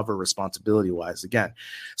what you cover responsibility wise again.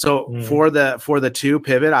 So for the two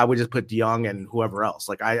pivot, I would just put De Jong and whoever else.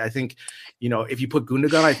 Like, I think, if you put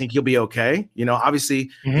Gundogan, I think you'll be okay. Obviously,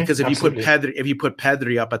 because if you put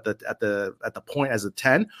Pedri up at the point as a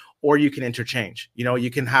 10, or you can interchange,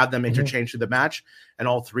 you can have them interchange through the match, and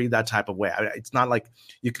all three that type of way. It's not like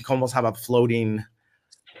you can almost have a floating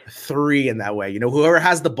three in that way. Whoever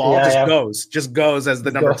has the ball just goes as the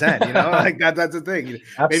number 10, like that's the thing.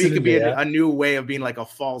 Maybe it could be a new way of being like a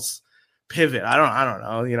false pivot. I don't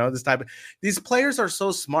know, this type of, these players are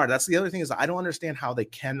so smart. That's the other thing, is I don't understand how they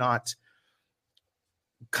cannot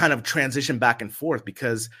kind of transition back and forth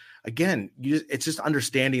because, again, it's just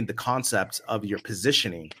understanding the concepts of your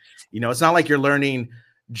positioning. It's not like you're learning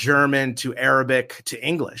German to Arabic to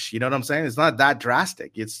English. You know what I'm saying? It's not that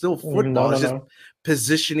drastic. It's still football. It's just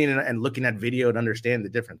positioning and looking at video and understanding the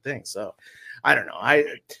different things. So I don't know.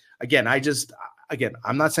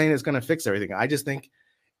 I'm not saying it's going to fix everything. I just think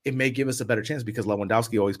it may give us a better chance because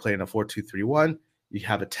Lewandowski always played in a 4-2-3-1. You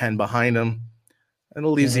have a 10 behind him. It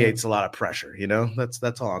alleviates a lot of pressure,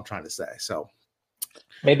 That's all I'm trying to say. So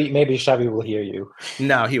maybe Xavi will hear you.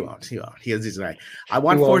 No, he won't. He's right. I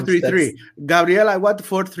want 4-3-3. Gabriel, I want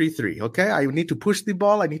 4-3-3. Okay, I need to push the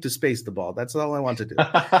ball. I need to space the ball. That's all I want to do.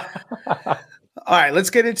 All right, let's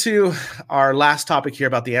get into our last topic here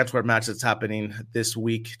about the Antwerp match that's happening this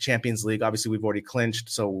week. Champions League. Obviously, we've already clinched,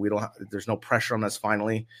 so there's no pressure on us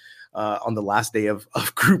finally. On the last day of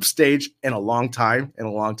group stage in a long time. And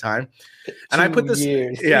I put this,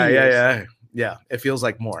 yeah. It feels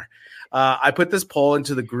like more. I put this poll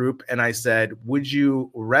into the group and I said, would you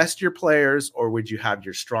rest your players or would you have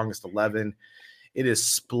your strongest 11? It is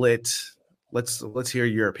split. Let's hear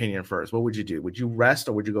your opinion first. What would you do? Would you rest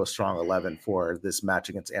or would you go strong 11 for this match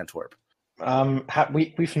against Antwerp?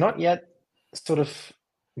 We've not yet sort of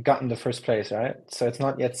gotten the first place, right? So it's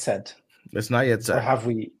not yet set. It's not yet set. Or have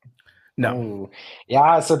we? No. Ooh.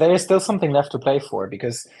 Yeah, so there is still something left to play for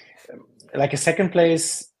because like a second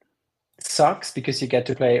place sucks because you get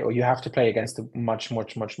to play or you have to play against a much more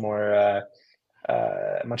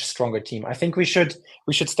much stronger team. I think we should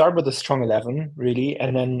start with a strong 11 really,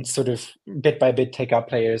 and then sort of bit by bit take our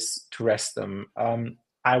players to rest them.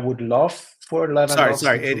 I would love for 11.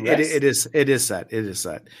 Sorry. It is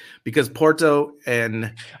set because Porto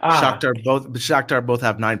and Shakhtar both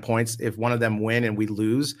have 9 points. If one of them win and we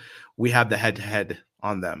lose, we have the head-to-head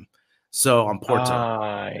on them. So on Porto,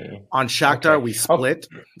 on Shakhtar we split.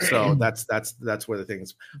 So that's where the thing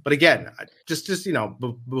is. But again, just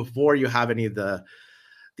before you have any of the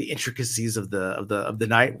intricacies of the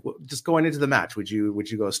night, just going into the match, would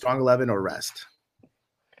you go strong 11 or rest?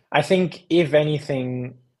 I think if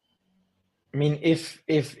anything, I mean, if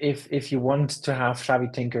you want to have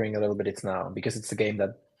Xavi tinkering a little bit, it's now because it's a game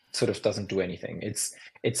that sort of doesn't do anything. It's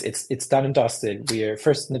done and dusted. We are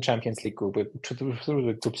first in the Champions League group through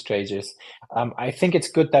the group stages. I think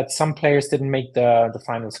it's good that some players didn't make the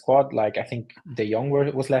final squad. Like I think De Jong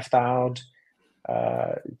was left out.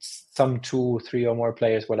 Some 2, 3 or more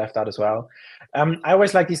players were left out as well. I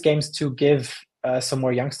always like these games to give some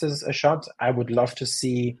more youngsters a shot. I would love to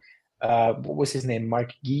see what was his name,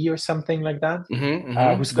 Mark Guy or something like that,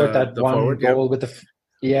 who scored that one forward, goal with the.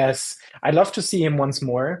 Yes, I'd love to see him once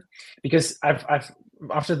more because I've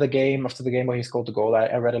after the game where he scored the goal,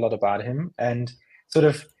 I read a lot about him and sort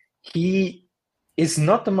of he is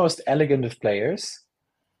not the most elegant of players,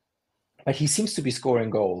 but he seems to be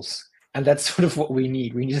scoring goals, and that's sort of what we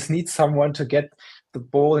need. We just need someone to get the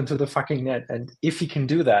ball into the fucking net, and if he can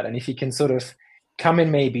do that, and if he can sort of come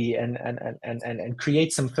in maybe and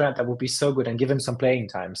create some threat, that would be so good and give him some playing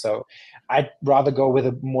time. So I'd rather go with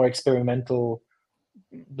a more experimental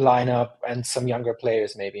lineup and some younger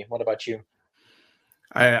players maybe. What about you?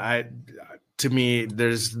 To me,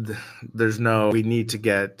 there's no, we need to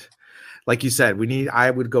get, like you said,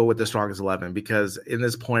 I would go with the strongest 11 because in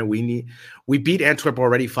this point we beat Antwerp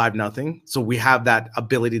already 5-0. So we have that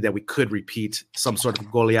ability that we could repeat some sort of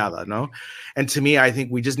goleada, no? And to me, I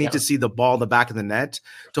think we just need to see the ball in the back of the net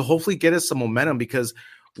to hopefully get us some momentum because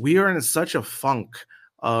we are in such a funk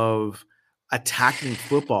of attacking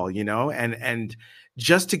football, and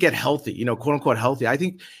just to get healthy, quote unquote healthy. I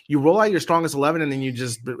think you roll out your strongest 11 and then you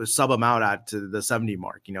just sub them out at the 70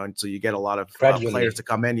 mark, and so you get a lot of players to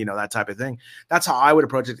come in, that type of thing. That's how I would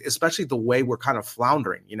approach it, especially the way we're kind of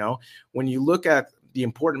floundering, when you look at the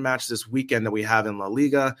important match this weekend that we have in La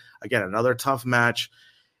Liga, again, another tough match.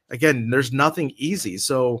 Again, there's nothing easy.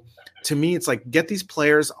 So to me, it's like, get these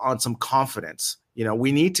players on some confidence.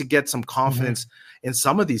 We need to get some confidence in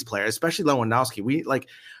some of these players, especially Lewandowski.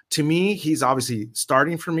 To me, he's obviously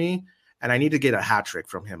starting for me, and I need to get a hat trick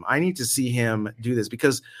from him. I need to see him do this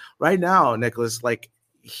because right now, Nicholas,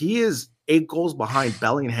 he is 8 goals behind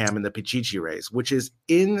Bellingham in the Pichichi race, which is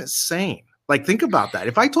insane. Think about that.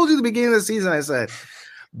 If I told you at the beginning of the season, I said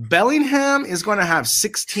Bellingham is going to have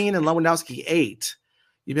 16 and Lewandowski 8,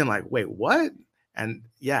 you've been like, wait, what? And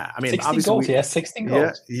yeah, I mean, 16 obviously, goals, 16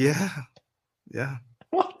 goals. Yeah.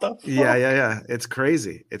 What the fuck? Yeah. It's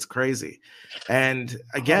crazy. And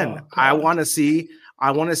again, I want to see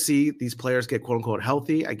these players get quote unquote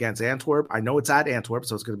healthy against Antwerp. I know it's at Antwerp,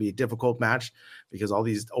 so it's going to be a difficult match because all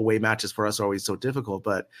these away matches for us are always so difficult.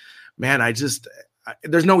 But man,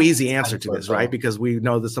 there's no easy answer to this, right? Because we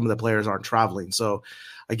know that some of the players aren't traveling. So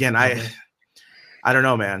again, I don't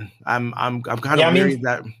know, man. I'm kind of worried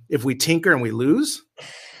that if we tinker and we lose,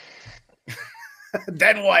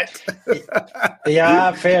 then what?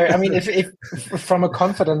 Yeah, fair. I mean, if from a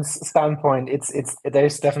confidence standpoint,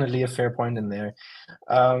 there's definitely a fair point in there.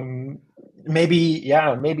 Maybe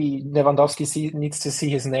Lewandowski needs to see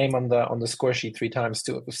his name on the score sheet 3 times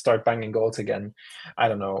to start banging goals again. I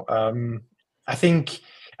don't know. I think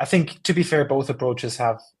to be fair, both approaches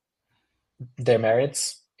have their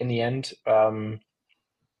merits in the end.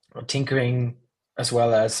 Tinkering as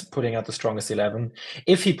well as putting out the strongest 11.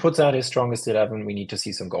 If he puts out his strongest 11, we need to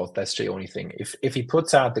see some goals. That's the only thing. If he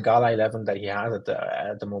puts out the Gala 11 that he has at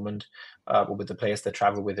the moment, with the players that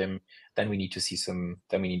travel with him, then we need to see some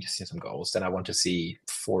goals. Then I want to see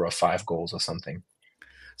 4 or 5 goals or something.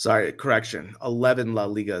 Sorry, correction. 11 La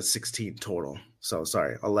Liga, 16 total. So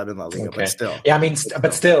sorry, 11 La Liga, okay. But still. Yeah, I mean,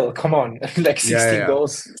 but still, come on, like 16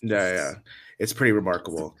 goals. Yeah. It's pretty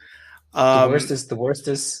remarkable. The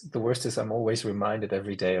worst is I'm always reminded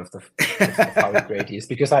every day of how great he is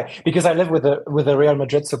because I live with a Real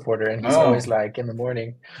Madrid supporter, and he's always like in the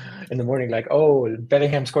morning like, oh,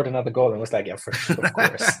 Bellingham scored another goal, and was like, yeah, for sure, of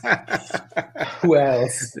course. Who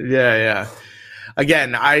else? Yeah.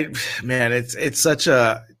 Again, it's such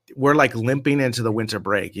a, we're like limping into the winter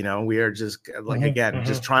break, you know. We are just like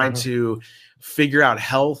just trying to figure out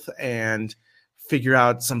health and figure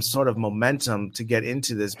out some sort of momentum to get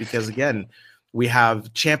into this, because again, we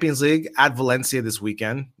have Champions League at Valencia this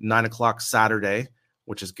weekend, 9:00 Saturday,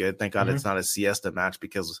 which is good. Thank God it's not a siesta match,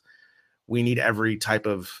 because we need every type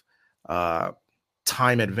of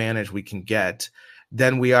time advantage we can get.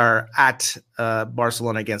 Then we are at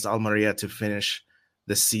Barcelona against Almeria to finish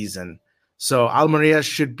the season. So Almeria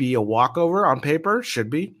should be a walkover on paper,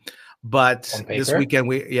 but this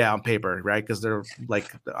weekend on paper, right? Because they're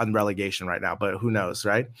like on relegation right now, but who knows,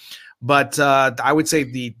 right? But I would say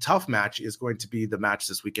the tough match is going to be the match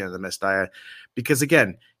this weekend in the Mestalla, because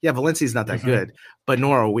again, Valencia is not that good, but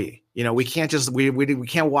nor are we. You know, we can't just we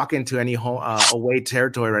can't walk into any away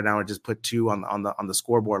territory right now and just put 2 on the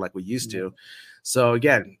scoreboard like we used to. So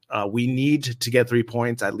again, we need to get 3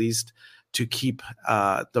 points at least to keep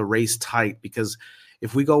the race tight, because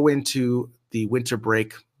if we go into the winter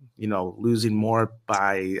break, you know, losing more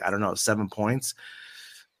by, 7 points,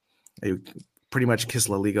 they pretty much kiss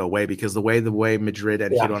La Liga away, because the way Madrid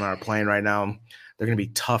and Girona are playing right now, they're going to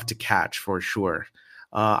be tough to catch for sure.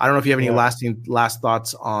 I don't know if you have any last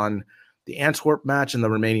thoughts on the Antwerp match and the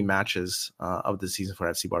remaining matches of the season for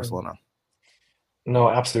FC Barcelona. No,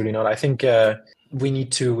 absolutely not. I think we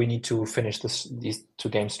need to finish these 2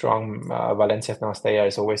 games strong. Valencia and Mestalla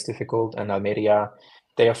is always difficult, and Almeria,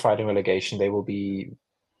 they are fighting relegation. They will be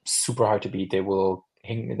super hard to beat. They will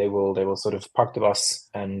sort of park the bus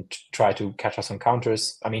and try to catch us on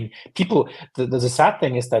counters. I mean, the sad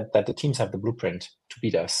thing is that the teams have the blueprint to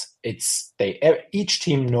beat us. Each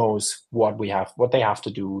team knows what they have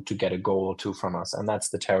to do to get a goal or 2 from us, and that's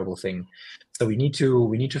the terrible thing. So we need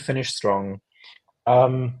to finish strong.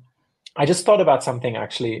 I just thought about something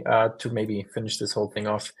actually to maybe finish this whole thing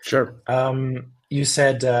off. Sure. You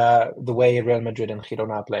said the way Real Madrid and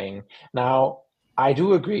Girona are playing. Now, I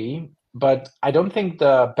do agree, but I don't think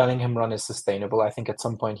the Bellingham run is sustainable. I think at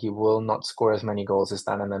some point he will not score as many goals as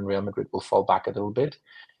Dan, and then Real Madrid will fall back a little bit.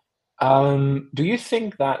 Do you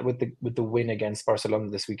think that with the win against Barcelona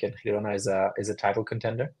this weekend, Girona is a title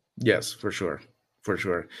contender? Yes, for sure.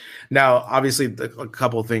 Now, obviously, a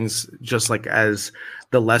couple of things, just like as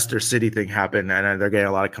the Leicester City thing happened, and they're getting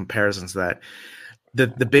a lot of comparisons to that. The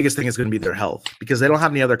biggest thing is going to be their health, because they don't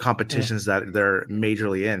have any other competitions that they're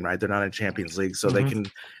majorly in, right? They're not in Champions League, so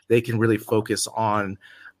they can really focus on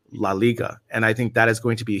La Liga, and I think that is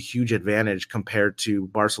going to be a huge advantage compared to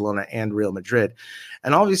Barcelona and Real Madrid.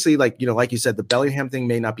 And obviously, like you said, the Bellingham thing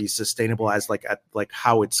may not be sustainable as like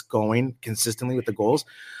how it's going consistently with the goals.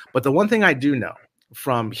 But the one thing I do know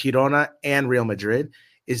from Girona and Real Madrid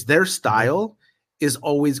is their style is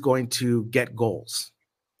always going to get goals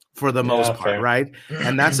for the most part, right?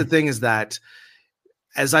 And that's the thing, is that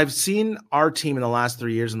as I've seen our team in the last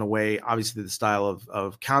 3 years in the way, obviously the style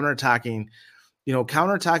of counterattacking,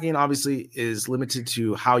 counterattacking obviously is limited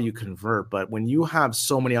to how you convert. But when you have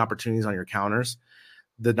so many opportunities on your counters,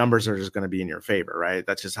 the numbers are just going to be in your favor, right?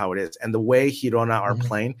 That's just how it is. And the way Girona are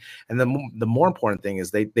playing, and the more important thing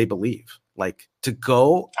is they believe, like, to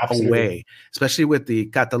go away, especially with the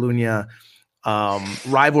Catalunya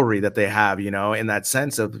rivalry that they have, in that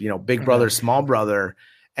sense of, big brother, small brother,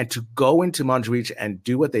 and to go into Montjuic and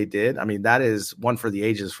do what they did. I mean, that is one for the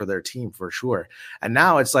ages for their team for sure. And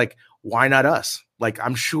now it's like, why not us? Like,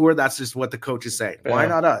 I'm sure that's just what the coach is saying. Why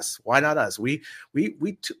not us? Why not us? We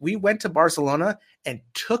went to Barcelona and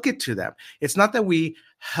took it to them. It's not that we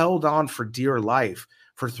held on for dear life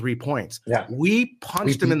for 3 points. Yeah. We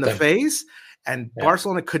punched them in the face, and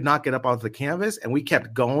Barcelona could not get up off the canvas, and we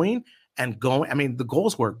kept going and going. I mean, the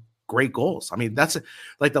goals were great goals. I mean, that's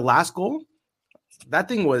like the last goal. That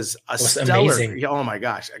thing was stellar. Amazing. Oh my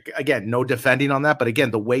gosh. Again, no defending on that. But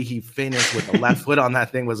again, the way he finished with the left foot on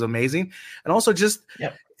that thing was amazing. And also just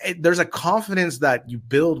there's a confidence that you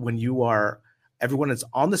build when everyone is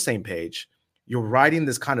on the same page. You're riding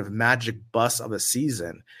this kind of magic bus of a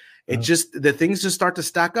season. The things just start to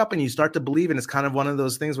stack up and you start to believe. And it's kind of one of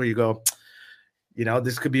those things where you go,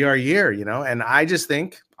 this could be our year, and I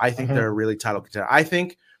think they're a really title contender. I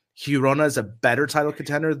think Girona is a better title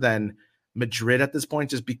contender than Madrid at this point,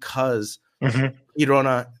 just because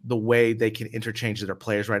Girona, the way they can interchange their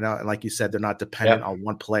players right now. And like you said, they're not dependent on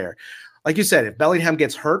one player. Like you said, if Bellingham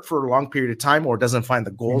gets hurt for a long period of time or doesn't find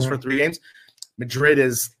the goals for 3 games, Madrid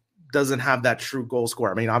doesn't have that true goal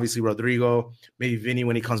scorer. I mean, obviously Rodrigo, maybe Vinny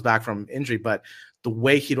when he comes back from injury, but the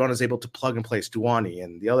way Girona is able to plug and play Stuani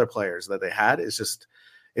and the other players that they had is just,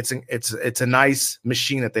 it's a nice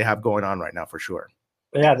machine that they have going on right now for sure.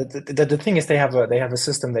 Yeah, the thing is they have a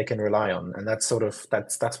system they can rely on, and that's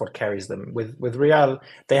what carries them. With Real,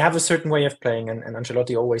 they have a certain way of playing, and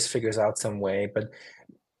Ancelotti always figures out some way. But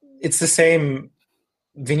it's the same.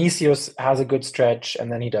 Vinicius has a good stretch,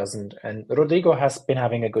 and then he doesn't. And Rodrigo has been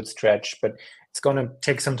having a good stretch, but it's going to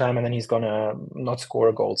take some time, and then he's going to not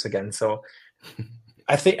score goals again. So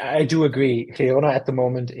I do agree. Girona at the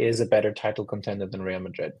moment is a better title contender than Real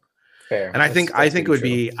Madrid. Fair. And I think it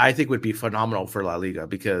would be phenomenal for La Liga,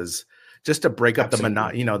 because just to break up the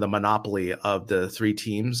monopoly of the 3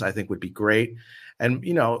 teams, I think would be great. And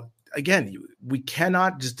again, we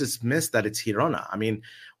cannot just dismiss that it's Girona. I mean,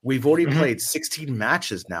 we've already played 16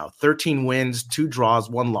 matches now, 13 wins, 2 draws,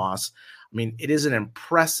 1 loss. I mean, it is an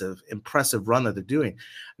impressive run that they're doing.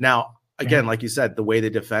 Now, again, like you said, the way they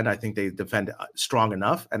defend, I think they defend strong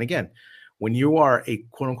enough. And again, when you are a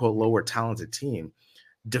quote unquote lower talented team,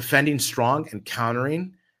 defending strong and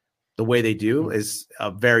countering the way they do is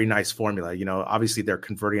a very nice formula. Obviously they're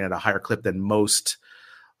converting at a higher clip than most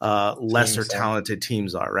lesser talented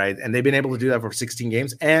teams are, right? And they've been able to do that for 16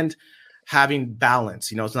 games and having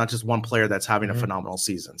balance. It's not just one player that's having a phenomenal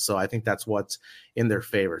season. So I think that's what's in their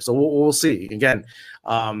favor. So we'll see. Again,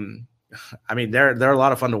 I mean, they're a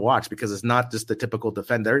lot of fun to watch, because it's not just the typical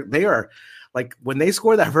defender. They are like, when they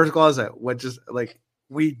score that first goal, what just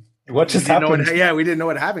happened? We didn't know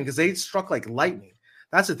what happened, because they struck like lightning.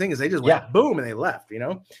 That's the thing, is they just went boom and they left,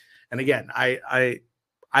 And again, I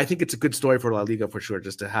think it's a good story for La Liga for sure,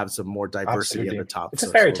 just to have some more diversity at the top. It's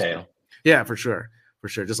a fairy tale. Yeah, for sure.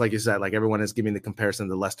 Just like you said, like everyone is giving the comparison to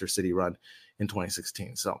the Leicester City run in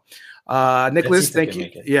 2016. So, Nicholas, thank you.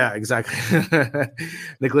 Yeah, exactly.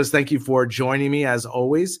 Nicholas, thank you for joining me as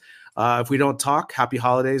always. If we don't talk, happy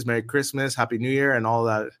holidays, Merry Christmas, Happy New Year, and all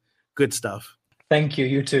that good stuff. Thank you.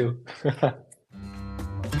 You too.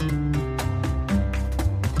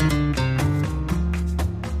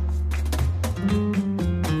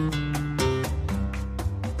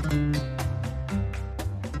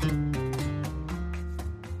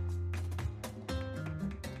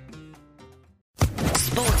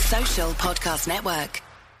 Sports Social Podcast Network.